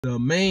The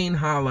main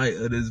highlight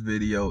of this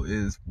video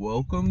is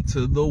welcome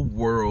to the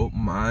world,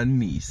 my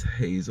niece,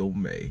 Hazel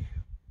May.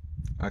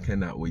 I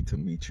cannot wait to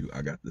meet you.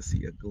 I got to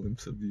see a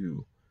glimpse of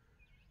you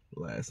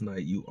last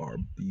night. You are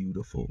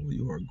beautiful.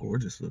 You are a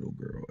gorgeous little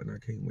girl, and I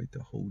can't wait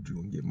to hold you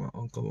and get my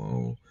uncle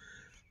on.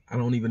 I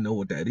don't even know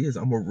what that is.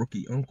 I'm a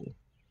rookie uncle.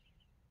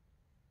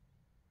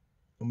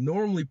 I'm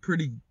normally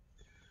pretty,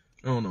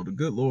 I don't know, the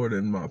good Lord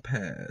in my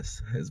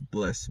past has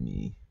blessed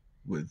me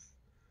with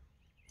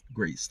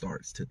great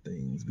starts to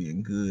things,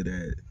 being good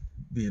at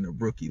being a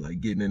rookie,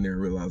 like getting in there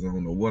and realizing I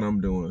don't know what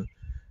I'm doing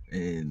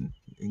and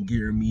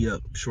gearing me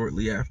up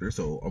shortly after.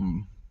 So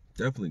I'm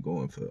definitely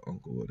going for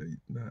uncle of the,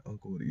 not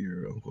uncle of the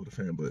year, uncle of the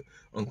fan, but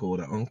uncle of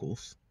the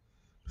uncles.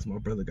 Because my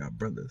brother got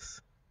brothers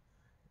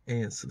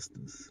and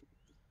sisters.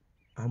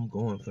 I'm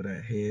going for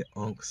that head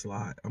unk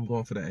slot. I'm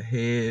going for that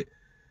head,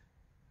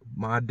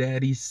 my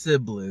daddy's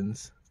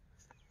siblings.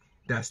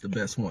 That's the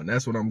best one.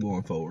 That's what I'm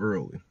going for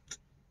early.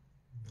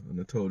 And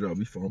I told y'all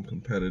before, I'm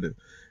competitive,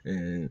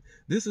 and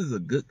this is a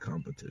good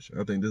competition.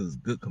 I think this is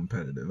good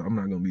competitive. I'm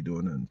not gonna be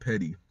doing nothing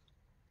petty,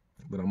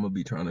 but I'm gonna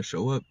be trying to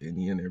show up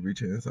any and every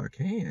chance I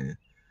can,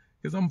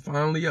 because I'm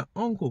finally an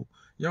uncle.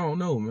 Y'all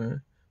know,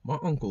 man, my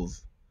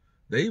uncles,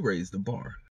 they raised the bar.